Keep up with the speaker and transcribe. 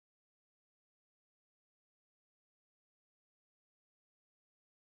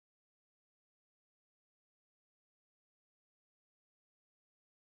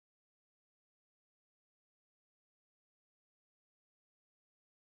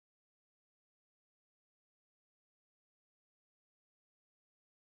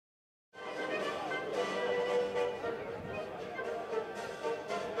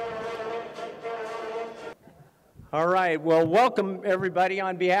All right, well, welcome everybody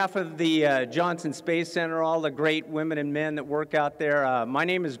on behalf of the Johnson Space Center, all the great women and men that work out there. My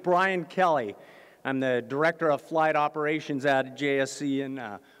name is Brian Kelly. I'm the Director of Flight Operations at JSC,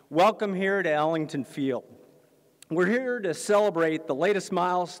 and welcome here to Ellington Field. We're here to celebrate the latest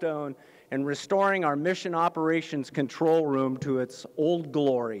milestone in restoring our Mission Operations Control Room to its old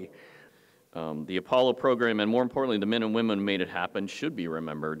glory. The Apollo program, and more importantly, the men and women who made it happen, should be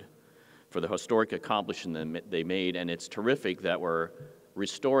remembered for the historic accomplishment they made, and it's terrific that we're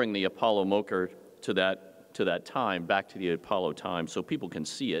restoring the Apollo MOCR to that time, back to the Apollo time, so people can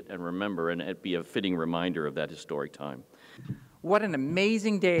see it and remember, and it be a fitting reminder of that historic time. What an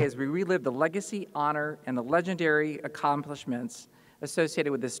amazing day as we relive the legacy, honor, and the legendary accomplishments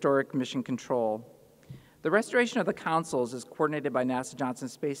associated with historic mission control. The restoration of the consoles is coordinated by NASA Johnson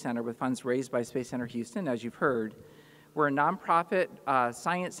Space Center with funds raised by Space Center Houston, as you've heard. We're a nonprofit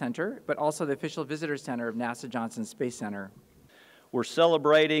science center, but also the official visitor center of NASA Johnson Space Center. We're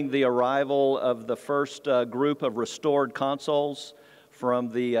celebrating the arrival of the first group of restored consoles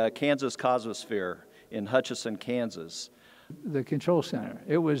from the Kansas Cosmosphere in Hutchinson, Kansas. The control center.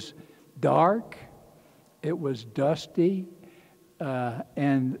 It was dark, it was dusty,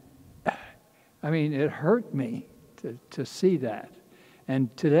 and I mean, it hurt me to see that.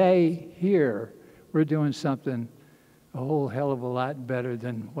 And today, here, we're doing something a whole hell of a lot better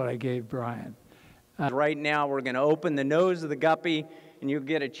than what I gave Brian. Right now, we're going to open the nose of the Guppy, and you'll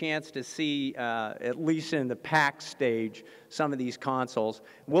get a chance to see, at least in the pack stage, some of these consoles.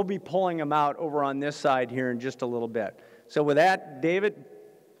 We'll be pulling them out over on this side here in just a little bit. So with that, David,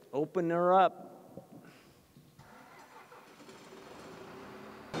 open her up.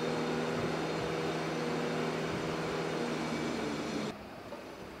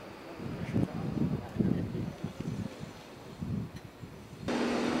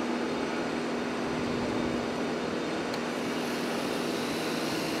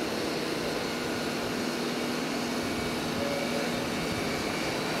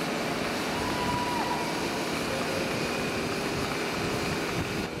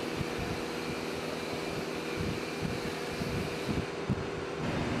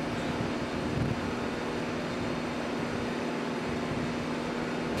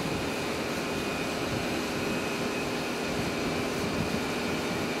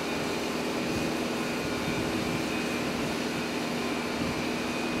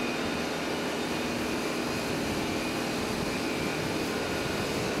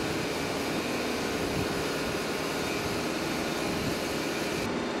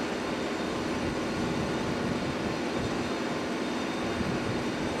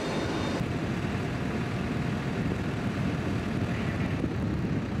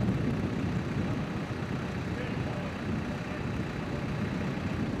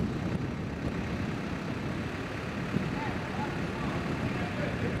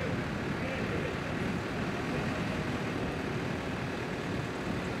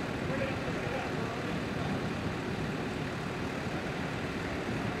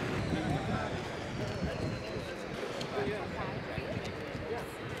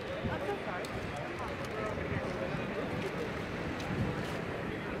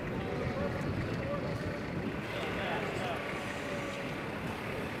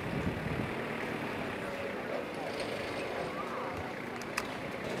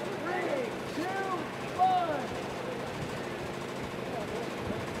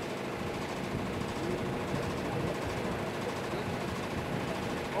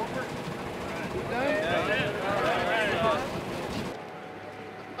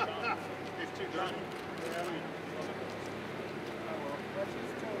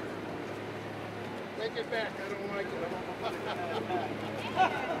 Take it back. I don't like it.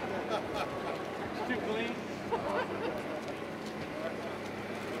 It's too clean.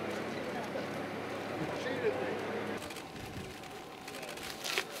 Shoot it.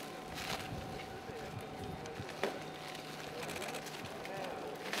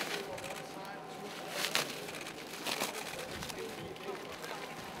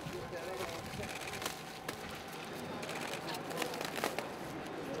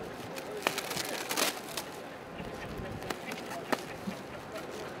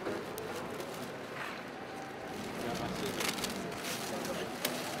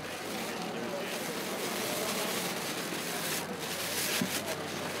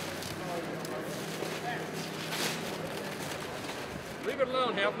 Leave it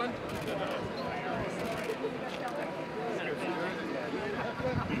alone, Heflin.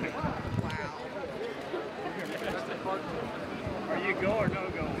 Are you go or no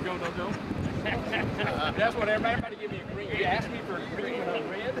go? Go, no go. That's what everybody give me a green. You asked me for a green and a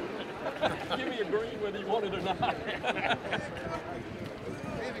red. give me a green whether you want it or not.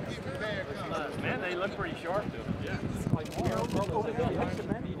 Man, they look pretty sharp to them. Yeah.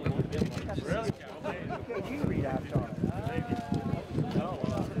 Really? Could you read after all?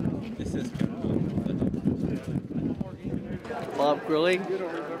 This is Bob Grilling,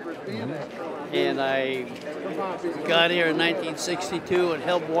 and I got here in 1962 and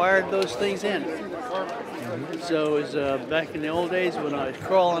helped wire those things in. So it was back in the old days when I was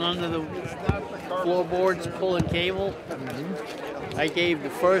crawling under the floorboards pulling cable. I gave the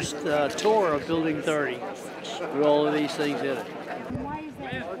first tour of Building 30 with all of these things in it. Why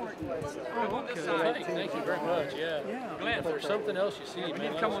is that important? Thank you very much. Yeah. Glenn, if there's something else you see,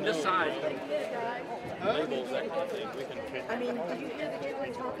 man, come on this side. Labels, that kind of thing. We can. I mean, did you hear the kid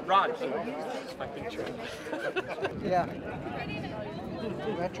talk about Rod, they would use this? my picture. Yeah.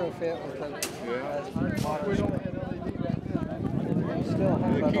 Retrofit with the modern stuff. Still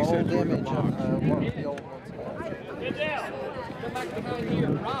have an old image of what the old ones had. Get down. Come back behind here,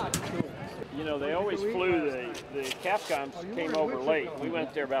 Rod. You know, they always flew, the Capcoms came over late. We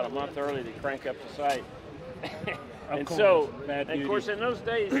went there about a month early to crank up the site. And so, and of course, in those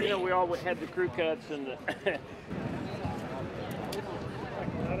days, you know, we all had the crew cuts and the...